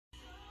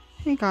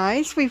Hey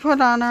guys, we put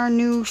on our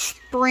new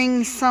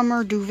spring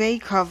summer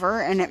duvet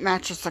cover and it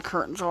matches the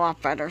curtains a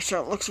lot better,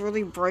 so it looks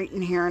really bright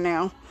in here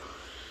now.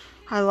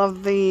 I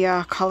love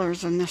the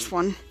colors in this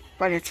one,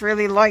 but it's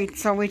really light,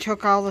 so we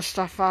took all the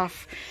stuff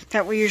off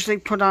that we usually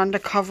put on to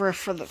cover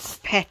for the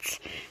pets.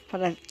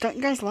 But don't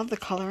you guys love the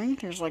coloring?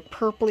 There's like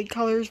purpley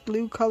colors,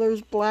 blue colors,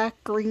 black,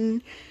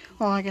 green.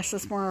 Well, I guess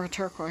it's more of a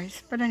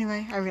turquoise, but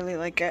anyway, I really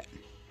like it.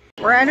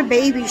 We're at a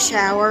baby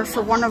shower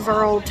for one of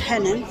our old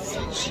tenants.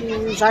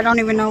 I don't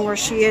even know where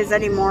she is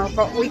anymore,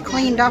 but we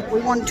cleaned up. We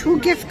won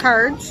 2 gift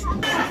cards.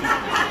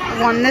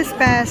 Won this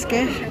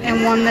basket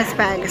and won this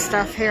bag of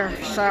stuff here.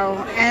 So,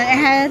 and it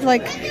had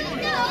like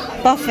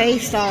buffet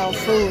style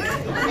food.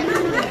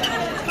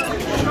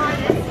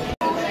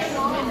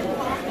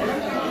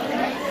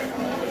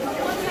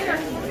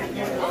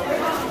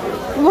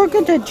 Look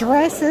at the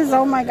dresses.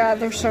 Oh my God,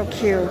 they're so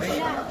cute.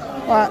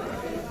 What?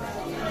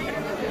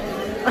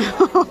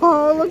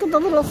 Oh, look at the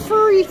little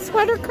furry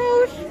sweater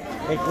coat.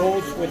 It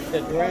goes with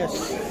the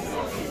dress.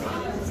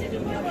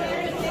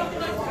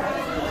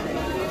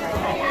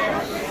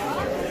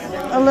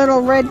 A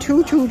little red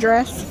tutu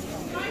dress.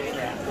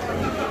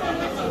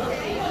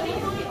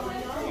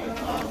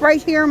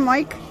 Right here,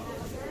 Mike.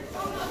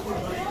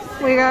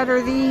 We got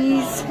her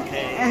these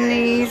and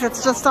these.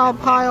 It's just all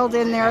piled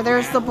in there.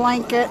 There's the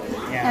blanket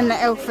and the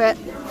outfit.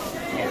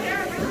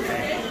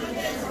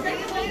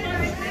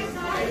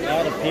 A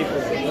lot of people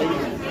are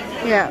leaving.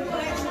 Yeah.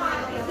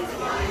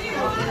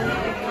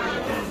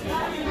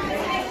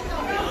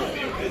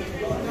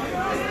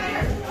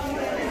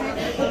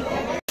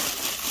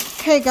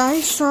 Okay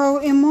guys, so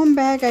in one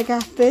bag I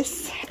got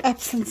this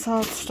Epsom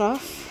salt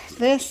stuff.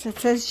 This, it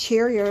says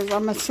Cheerios.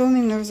 I'm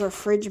assuming those are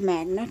fridge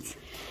magnets.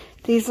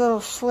 These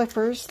little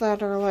slippers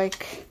that are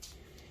like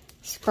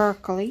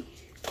sparkly.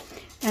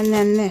 And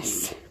then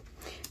this.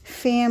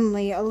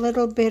 Family, a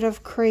little bit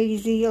of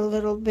crazy, a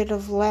little bit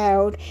of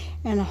loud,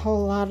 and a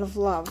whole lot of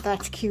love.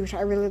 That's cute.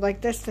 I really like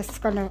this.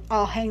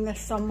 I'll hang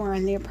this somewhere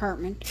in the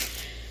apartment.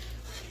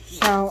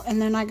 So, and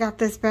then I got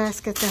this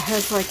basket that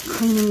has like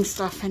cleaning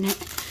stuff in it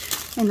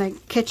and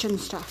like kitchen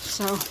stuff.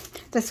 So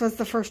this was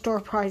the first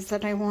door prize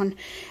that I won.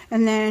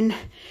 And then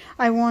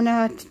I won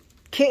a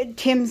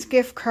Tim's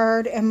gift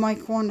card and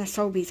Mike won a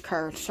Sobeys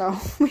card. So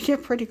we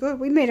did pretty good.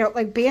 We made out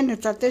like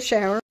bandits at this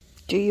shower.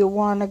 Do you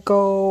want to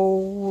go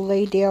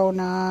lay down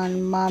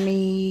on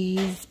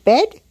Mommy's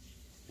bed?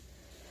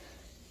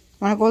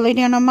 Want to go lay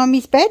down on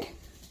Mommy's bed?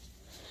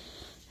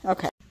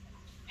 Okay.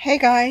 Hey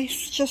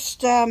guys,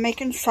 just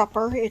making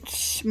supper.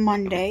 It's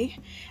Monday.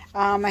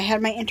 I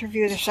had my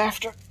interview this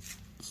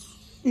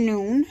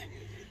afternoon,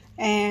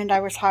 and I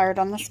was hired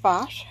on the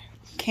spot.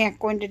 Can't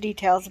go into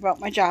details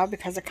about my job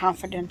because of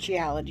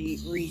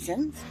confidentiality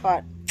reasons,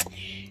 but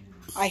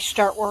I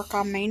start work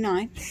on May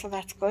 9th, so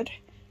that's good.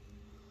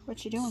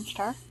 What you doing,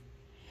 Star?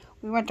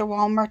 We went to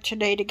Walmart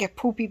today to get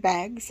poopy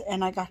bags,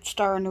 and I got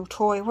Star a new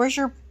toy. Where's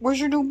your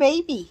new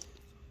baby?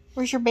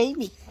 Where's your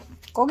baby?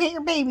 Go get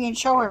your baby and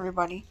show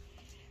everybody.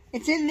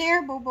 It's in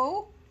there,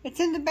 boo-boo. It's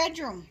in the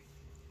bedroom.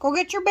 Go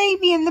get your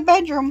baby in the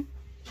bedroom.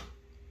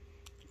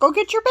 Go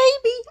get your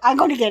baby. I'm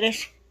going to get it.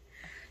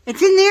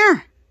 It's in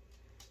there.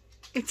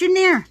 It's in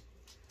there.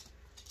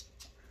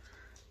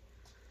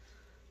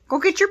 Go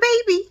get your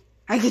baby.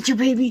 I get your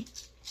baby.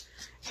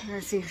 I'm going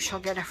to see if she'll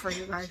get it for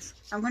you guys.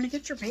 I'm going to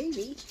get your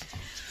baby.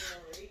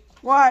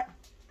 What?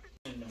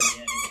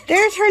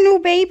 There's her new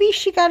baby.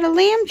 She got a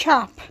lamb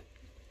chop.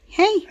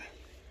 Hey.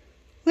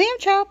 Lamb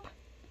chop.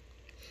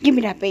 Give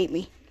me that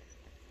baby.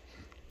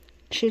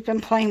 She's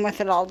been playing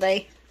with it all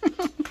day.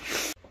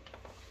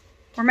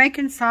 We're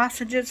making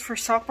sausages for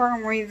supper,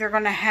 and we're either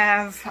going to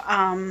have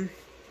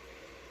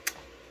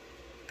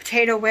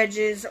potato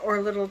wedges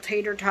or little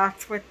tater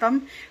tots with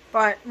them.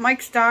 But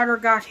Mike's daughter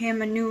got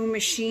him a new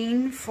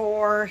machine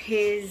for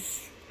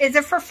his... Is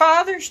it for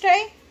Father's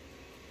Day?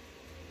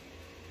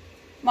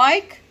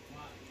 Mike?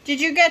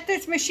 Did you get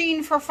this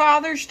machine for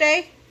Father's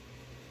Day?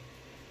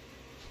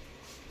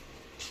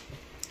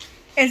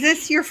 Is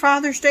this your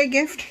Father's Day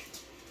gift?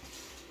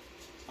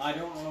 I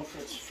don't know if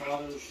it's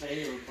Father's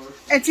Day or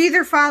birthday. It's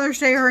either Father's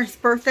Day or his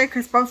birthday,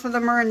 because both of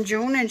them are in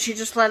June, and she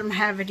just let him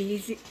have it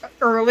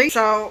early.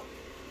 So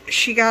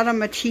she got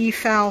him a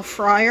Tefal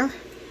fryer.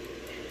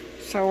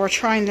 So we're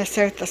trying this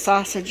out. The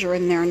sausage are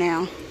in there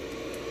now.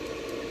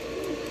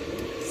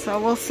 So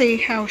we'll see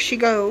how she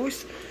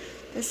goes.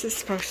 This is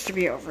supposed to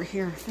be over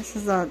here. This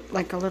is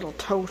like a little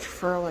tote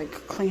for like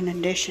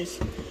cleaning dishes.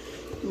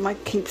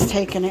 Mike keeps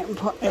taking it and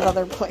putting it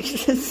other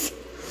places.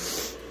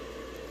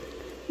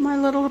 My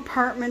little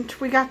apartment.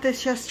 We got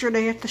this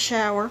yesterday at the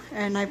shower,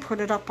 and I put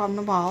it up on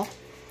the wall.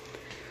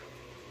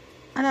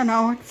 I don't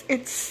know.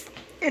 It's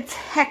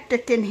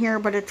hectic in here,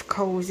 but it's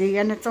cozy,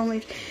 and it's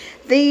only...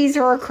 These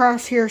are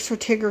across here so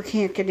Tigger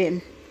can't get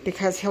in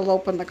because he'll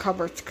open the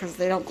cupboards because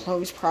they don't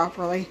close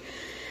properly.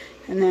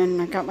 And then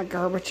I got my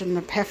garbage and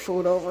the pet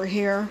food over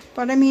here.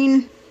 But I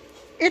mean,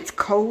 it's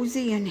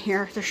cozy in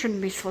here. There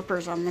shouldn't be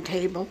slippers on the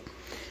table.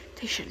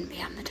 They shouldn't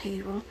be on the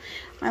table.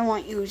 I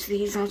won't use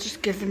these. I'll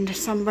just give them to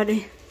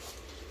somebody.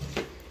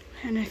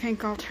 And I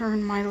think I'll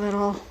turn my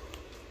little...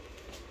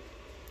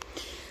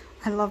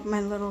 I love my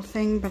little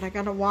thing, but I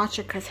gotta watch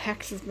it because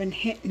Hex has been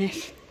hitting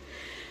it.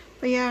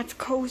 But yeah, it's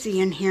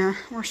cozy in here.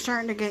 We're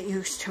starting to get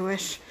used to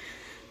it.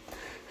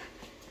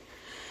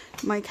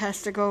 Mike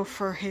has to go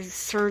for his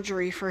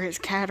surgery for his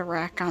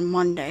cataract on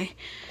Monday.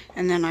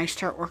 And then I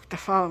start work the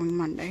following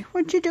Monday.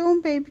 What you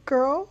doing, baby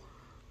girl?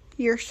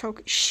 You're so...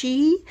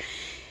 She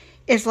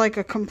is like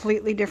a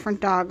completely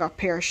different dog up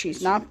here.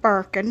 She's not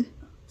barking.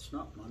 It's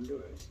not Monday,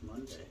 it's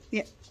Monday.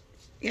 Yeah.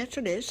 Yes,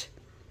 it is.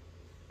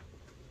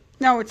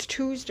 No, it's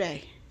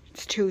Tuesday.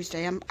 It's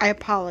Tuesday. I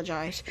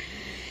apologize.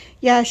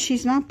 Yeah,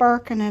 she's not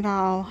barking at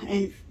all.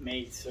 And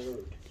May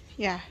 3rd.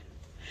 yeah.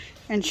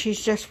 And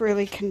she's just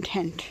really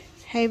content.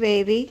 Hey,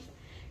 baby.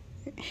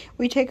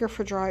 We take her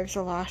for drives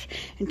a lot.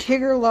 And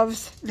Tigger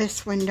loves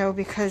this window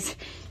because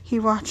he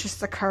watches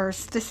the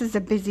cars. This is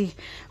a busy...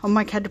 Oh,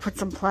 Mike had to put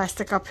some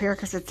plastic up here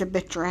because it's a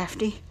bit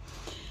drafty.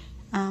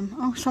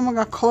 Oh, someone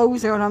got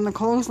clothes out on the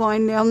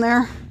clothesline down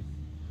there.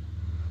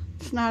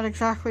 It's not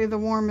exactly the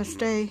warmest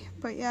day,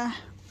 but yeah.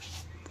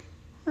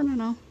 I don't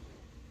know.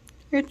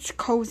 It's a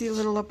cozy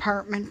little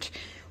apartment.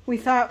 We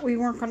thought we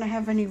weren't going to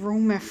have any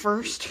room at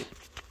first.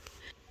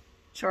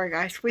 Sorry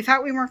guys, we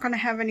thought we weren't going to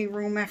have any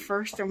room at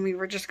first and we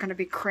were just going to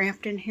be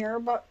cramped in here,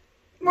 but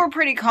we're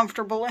pretty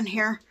comfortable in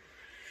here.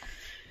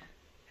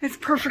 It's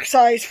perfect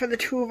size for the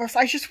two of us.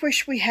 I just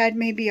wish we had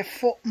maybe a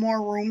foot more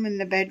room in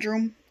the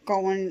bedroom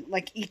going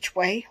like each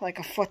way, like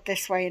a foot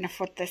this way and a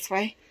foot this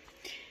way.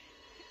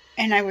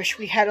 And I wish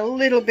we had a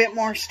little bit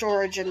more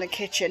storage in the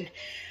kitchen.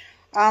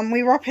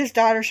 We were up his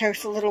daughter's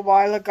house a little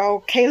while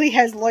ago. Kaylee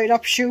has light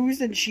up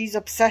shoes and she's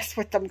obsessed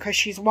with them because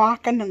she's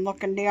walking and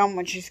looking down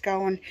when she's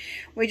going.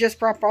 We just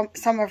brought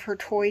some of her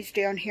toys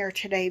down here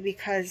today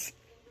because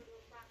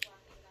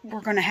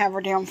we're going to have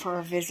her down for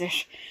a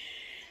visit.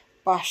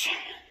 But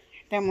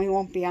then we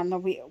won't be on the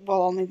week.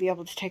 We'll only be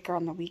able to take her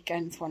on the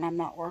weekends when I'm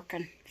not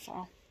working.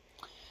 So,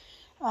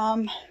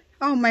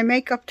 oh, my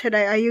makeup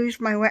today. I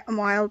used my Wet n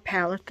Wild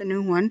palette, the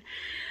new one.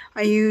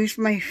 I used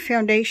my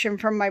foundation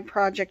from my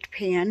Project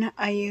Pan.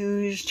 I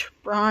used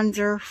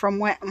bronzer from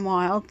Wet n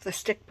Wild, the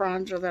stick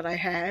bronzer that I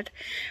had.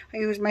 I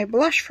used my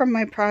blush from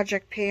my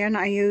Project Pan.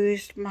 I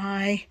used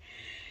my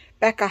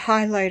Becca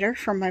highlighter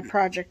from my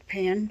Project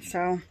Pan.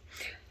 So,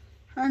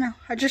 I don't know.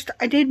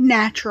 I did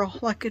natural.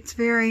 Like, it's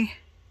very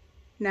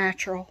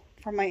natural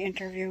for my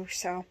interview.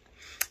 So,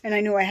 and I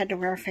knew I had to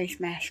wear a face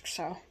mask.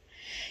 So,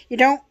 you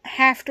don't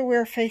have to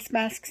wear face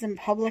masks in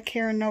public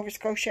here in Nova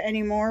Scotia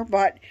anymore,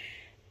 but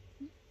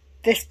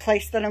this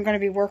place that I'm going to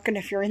be working,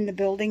 if you're in the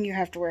building, you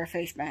have to wear a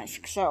face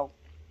mask. So,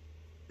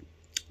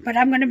 but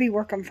I'm going to be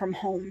working from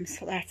home,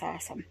 so that's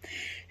awesome.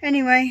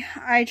 Anyway,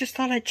 I just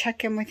thought I'd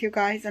check in with you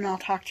guys, and I'll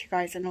talk to you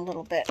guys in a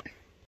little bit.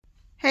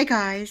 Hey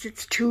guys,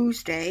 it's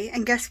Tuesday,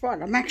 and guess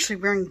what? I'm actually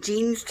wearing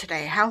jeans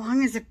today. How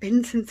long has it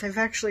been since I've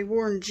actually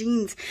worn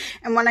jeans?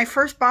 And when I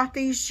first bought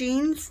these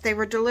jeans, they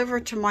were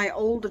delivered to my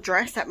old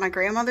address at my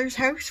grandmother's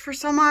house for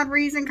some odd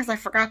reason, because I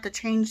forgot to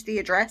change the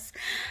address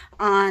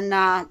on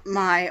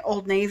my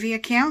Old Navy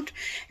account.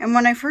 And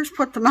when I first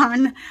put them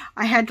on,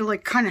 I had to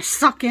like kind of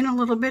suck in a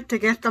little bit to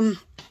get them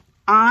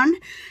on.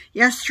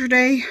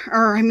 Today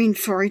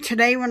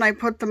when I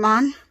put them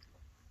on,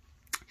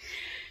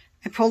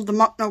 I pulled them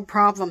up no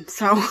problem.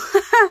 So,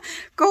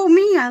 go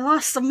me, I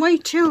lost some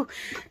weight too.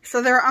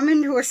 So I'm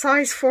into a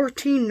size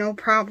 14, no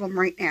problem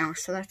right now.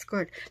 So that's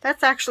good.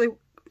 That's actually,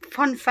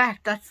 fun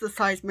fact, that's the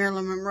size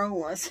Marilyn Monroe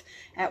was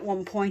at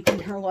one point in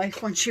her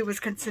life when she was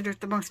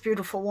considered the most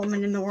beautiful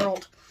woman in the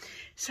world.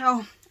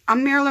 So,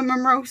 I'm Marilyn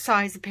Monroe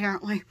size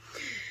apparently.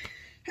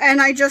 And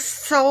I just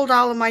sold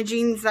all of my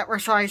jeans that were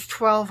size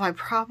 12. I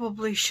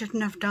probably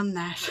shouldn't have done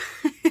that.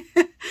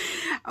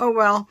 Oh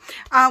well.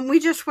 We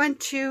just went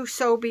to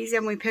Sobeys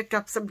and we picked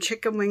up some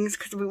chicken wings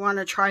because we want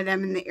to try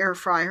them in the air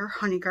fryer.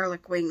 Honey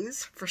garlic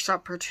wings for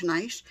supper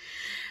tonight.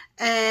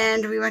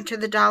 And we went to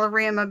the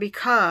Dollarama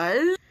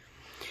because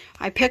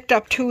I picked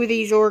up 2 of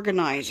these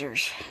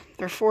organizers.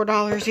 They're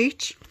 $4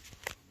 each.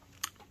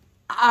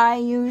 I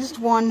used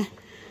one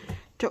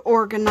to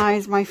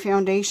organize my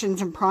foundations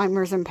and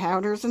primers and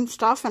powders and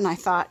stuff, and I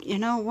thought, you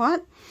know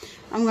what?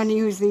 I'm going to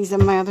use these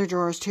in my other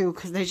drawers too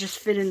because they just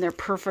fit in there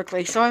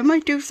perfectly. So I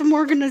might do some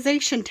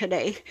organization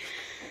today.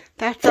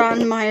 That's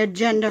on my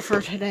agenda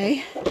for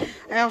today.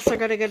 I also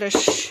got to get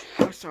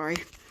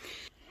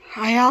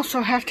I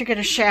also have to get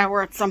a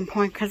shower at some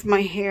point because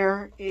my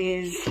hair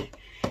is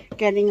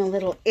getting a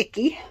little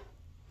icky.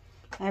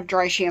 I have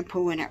dry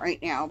shampoo in it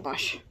right now,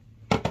 but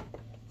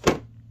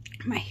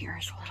my hair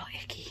is a little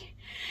icky.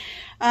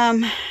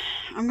 I'm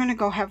going to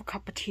go have a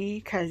cup of tea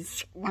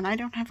because when I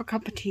don't have a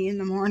cup of tea in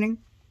the morning,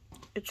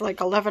 it's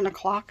like 11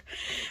 o'clock.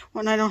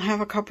 When I don't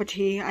have a cup of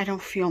tea, I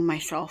don't feel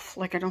myself.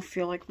 Like, I don't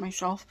feel like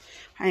myself.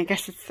 I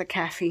guess it's the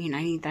caffeine.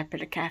 I need that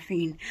bit of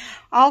caffeine.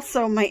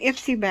 Also, my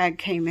Ipsy bag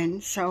came in,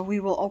 so we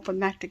will open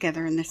that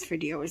together in this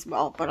video as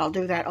well. But I'll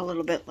do that a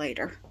little bit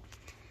later.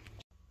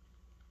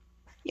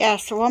 Yeah,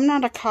 so I'm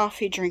not a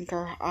coffee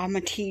drinker. I'm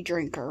a tea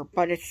drinker,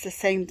 but it's the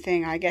same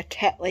thing. I get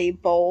Tetley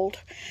Bold,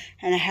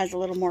 and it has a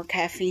little more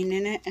caffeine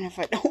in it. And if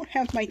I don't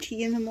have my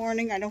tea in the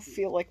morning, I don't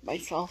feel like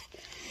myself.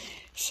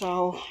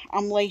 So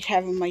I'm late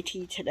having my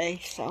tea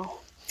today, so.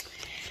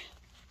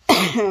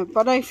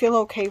 But I feel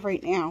okay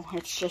right now.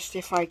 It's just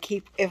if I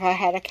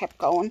had kept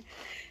going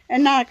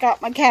and not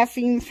got my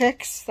caffeine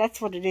fix, that's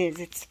what it is.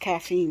 It's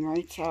caffeine,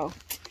 right? So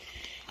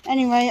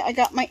anyway, I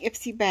got my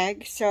Ipsy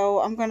bag,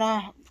 so I'm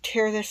gonna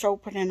tear this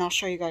open and I'll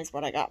show you guys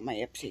what I got in my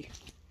Ipsy.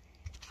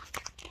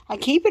 I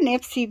keep an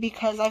Ipsy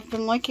because I've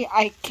been liking,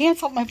 I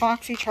canceled my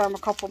BoxyCharm a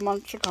couple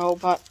months ago,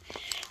 but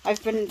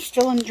I've been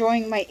still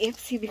enjoying my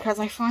Ipsy because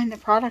I find the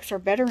products are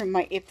better in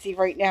my Ipsy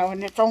right now,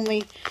 and this is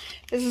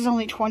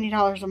only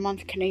 $20 a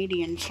month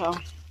Canadian, so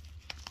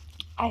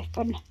I've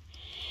been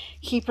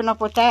keeping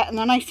up with that. And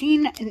then I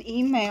seen an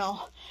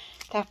email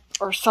that,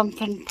 or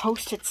something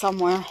posted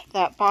somewhere,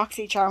 that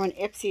BoxyCharm and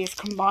Ipsy is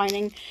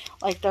combining,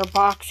 like their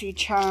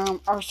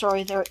BoxyCharm, or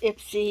sorry, their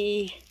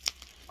Ipsy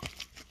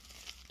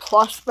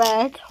Plus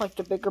bag, like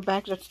the bigger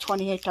bag that's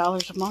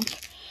 $28 a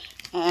month,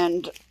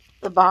 and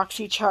the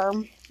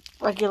BoxyCharm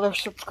regular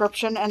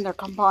subscription, and they're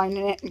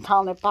combining it and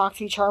calling it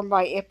BoxyCharm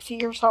by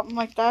Ipsy or something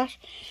like that.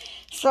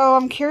 So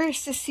I'm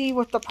curious to see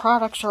what the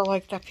products are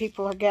like that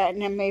people are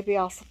getting, and maybe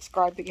I'll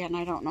subscribe again,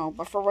 I don't know.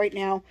 But for right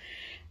now,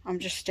 I'm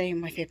just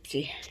staying with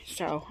Ipsy.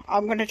 So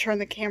I'm going to turn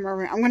the camera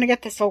around. I'm going to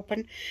get this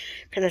open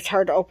because it's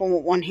hard to open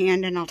with one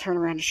hand, and I'll turn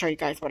around and show you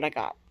guys what I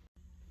got.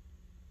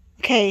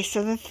 Okay,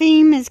 so the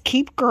theme is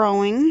keep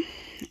growing,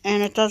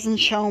 and it doesn't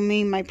show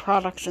me my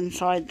products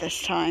inside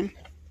this time.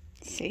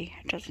 See,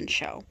 it doesn't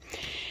show.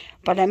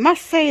 But I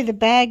must say the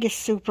bag is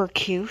super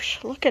cute.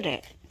 Look at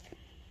it.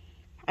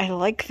 I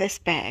like this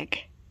bag.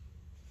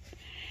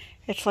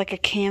 It's like a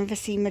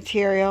canvasy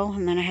material,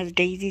 and then it has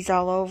daisies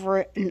all over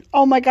it. And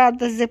oh my god,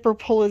 the zipper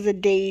pull is a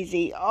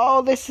daisy.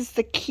 Oh, this is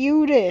the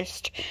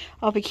cutest.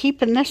 I'll be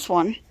keeping this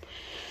one.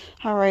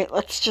 Alright,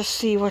 let's just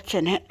see what's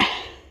in it.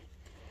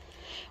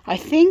 I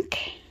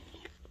think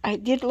I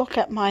did look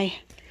at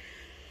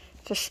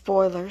the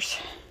spoilers.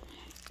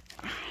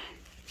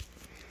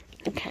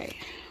 Okay,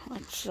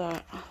 let's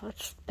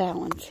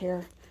balance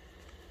here.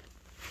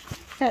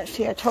 Yeah,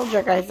 see, I told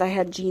you guys I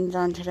had jeans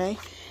on today.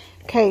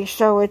 Okay,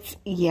 so it's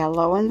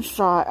yellow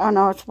inside. Oh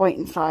no, it's white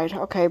inside.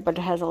 Okay, but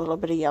it has a little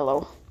bit of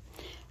yellow.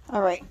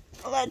 Alright,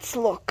 let's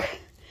look.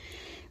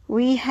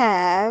 We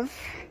have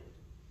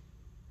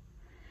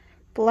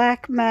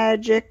Black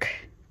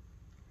Magic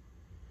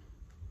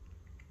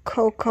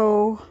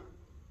Cocoa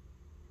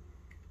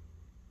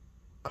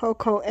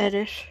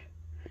Edit.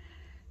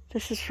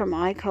 This is from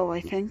Ico,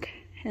 I think.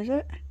 Is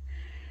it?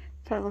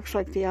 That looks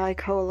like the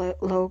Ico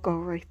logo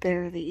right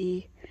there, the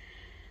E.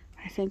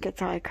 I think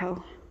it's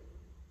Ico.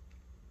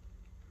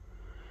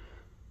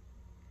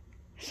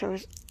 So,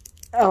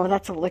 oh,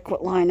 that's a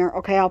liquid liner.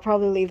 Okay, I'll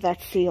probably leave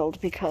that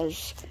sealed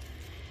because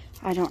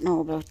I don't know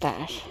about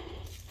that.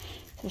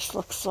 This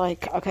looks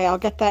like, okay, I'll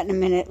get that in a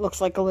minute. It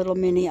looks like a little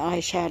mini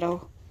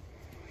eyeshadow.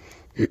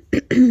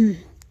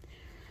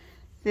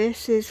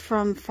 This is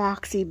from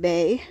Foxy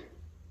Bay.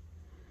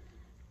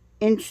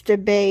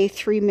 Insta Bay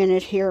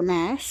 3-minute hair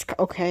mask.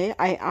 Okay,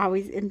 I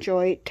always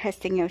enjoy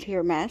testing out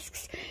hair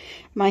masks.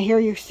 My hair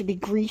used to be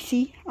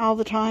greasy all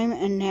the time,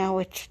 and now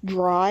it's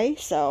dry,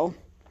 so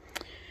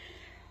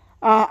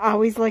I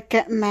always like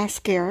getting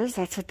mascaras.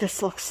 That's what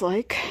this looks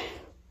like.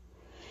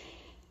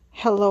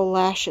 Hello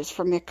Lashes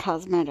from It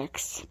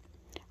Cosmetics.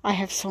 I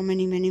have so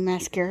many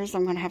mascaras,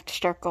 I'm going to have to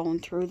start going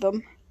through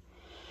them.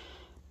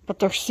 But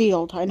they're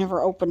sealed. I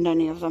never opened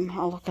any of them.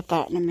 I'll look at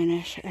that in a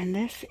minute. And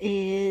this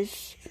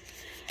is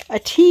a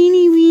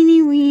teeny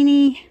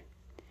weeny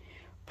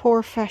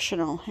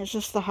Professional. Is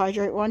this the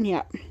hydrate one?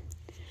 Yep.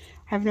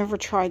 I've never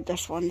tried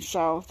this one,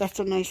 so that's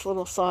a nice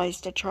little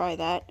size to try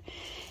that.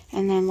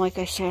 And then, like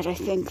I said, I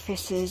think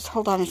this is...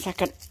 Hold on a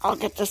second. I'll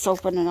get this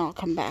open and I'll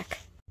come back.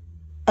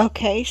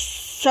 Okay,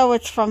 so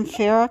it's from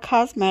Farrah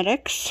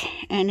Cosmetics,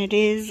 and it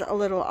is a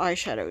little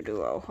eyeshadow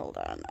duo. Hold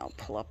on, I'll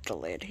pull up the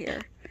lid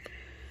here.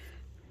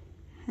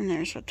 And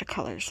there's what the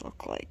colors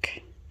look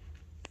like.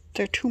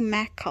 They're two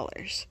matte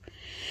colors.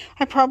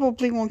 I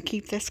probably won't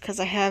keep this because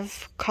I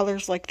have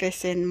colors like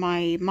this in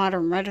my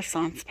Modern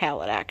Renaissance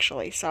palette,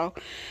 actually. So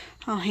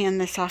I'll hand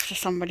this off to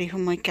somebody who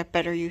might get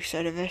better use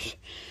out of it.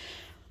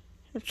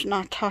 It's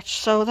not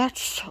touched. So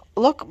that's...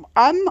 Look,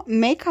 I'm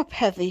makeup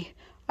heavy.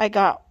 I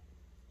got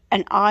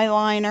an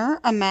eyeliner,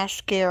 a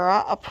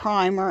mascara, a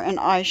primer, an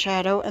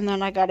eyeshadow, and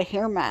then I got a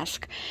hair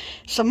mask.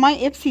 So my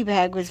Ipsy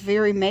bag was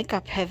very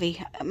makeup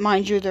heavy.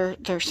 Mind you,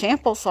 they're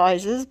sample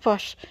sizes,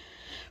 but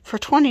for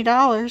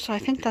 $20, I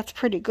think that's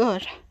pretty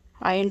good.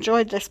 I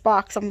enjoyed this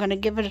box. I'll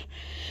give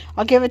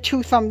it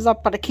 2 thumbs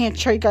up, but I can't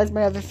show you guys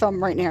my other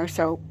thumb right now,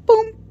 so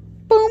boom,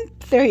 boom,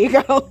 there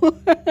you go.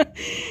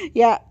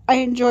 Yeah, I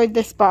enjoyed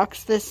this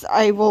box.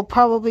 I will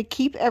probably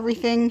keep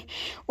everything.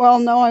 Well,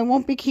 no, I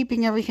won't be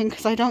keeping everything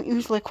because I don't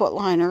use liquid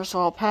liner, so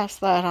I'll pass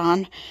that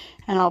on,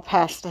 and I'll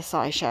pass this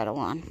eyeshadow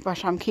on.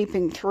 But I'm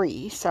keeping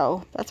 3,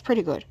 so that's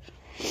pretty good.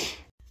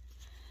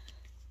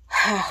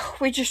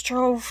 we just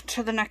drove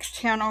to the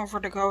next town over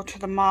to go to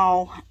the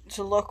mall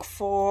to look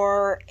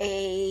for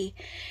a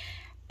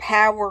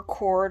power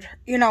cord,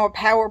 you know, a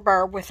power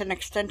bar with an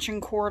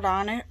extension cord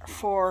on it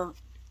for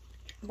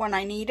when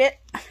I need it.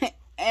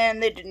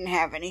 And they didn't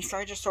have any, so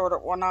I just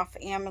ordered one off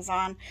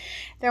Amazon.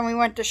 Then we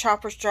went to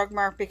Shoppers Drug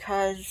Mart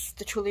because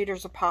the 2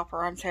 liters of pop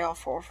are on sale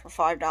for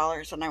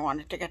 $5, and I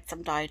wanted to get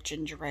some diet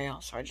ginger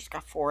ale, so I just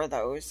got 4 of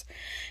those.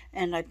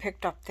 And I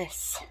picked up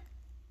this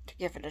to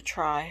give it a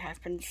try.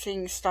 I've been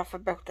seeing stuff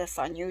about this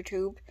on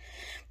YouTube,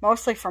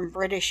 mostly from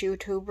British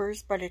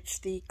YouTubers, but it's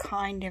the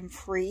kind and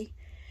free.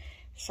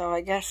 So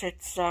I guess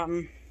it's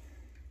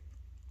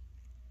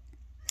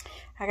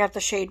I got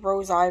the shade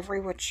Rose Ivory,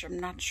 which I'm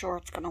not sure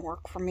it's going to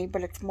work for me,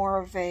 but it's more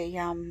of a,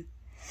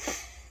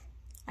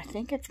 I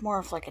think it's more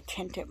of like a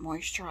tinted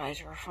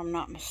moisturizer, if I'm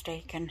not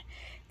mistaken.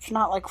 It's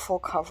not like full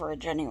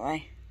coverage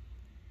anyway.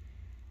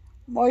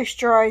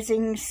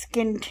 Moisturizing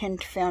Skin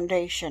Tint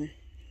Foundation.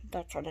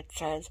 That's what it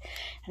says.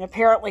 And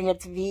apparently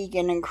it's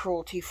vegan and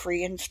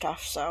cruelty-free and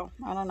stuff, so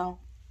I don't know.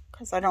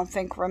 Because I don't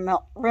think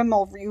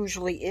Rimmel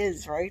usually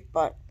is, right?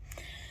 But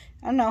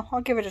I don't know.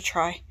 I'll give it a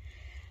try.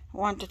 I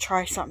want to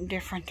try something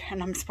different,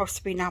 and I'm supposed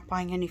to be not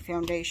buying any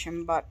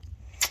foundation, but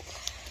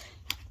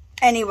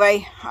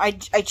anyway, I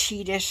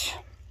cheated.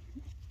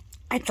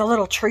 It's a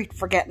little treat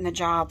for getting the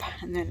job,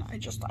 and then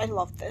I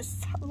love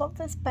this. I love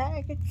this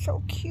bag. It's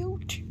so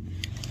cute.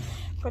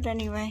 But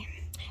anyway,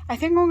 I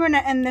think I'm going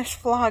to end this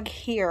vlog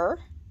here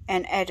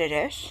and edit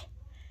it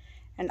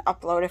and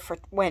upload it for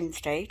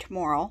Wednesday,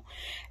 tomorrow.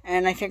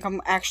 And I think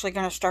I'm actually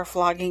going to start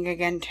vlogging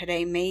again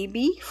today,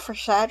 maybe for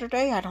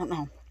Saturday. I don't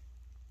know.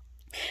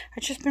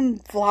 I've just been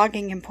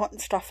vlogging and putting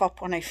stuff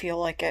up when I feel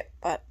like it,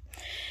 but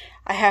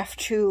I have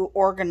to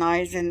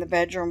organize in the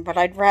bedroom, but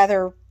I'd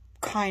rather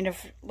kind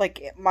of,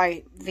 like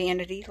my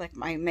vanity, like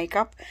my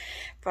makeup,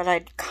 but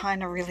I'd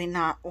kind of really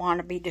not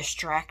want to be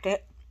distracted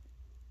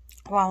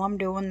while I'm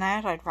doing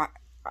that.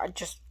 I'd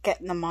just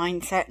get in the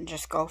mindset and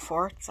just go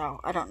for it. So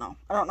I don't know.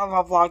 I don't know if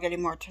I'll vlog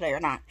anymore today or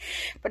not.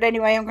 But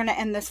anyway, I'm going to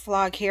end this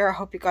vlog here. I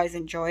hope you guys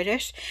enjoyed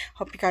it.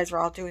 Hope you guys are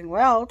all doing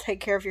well.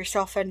 Take care of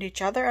yourself and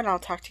each other. And I'll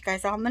talk to you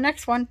guys all in the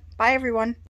next one. Bye, everyone.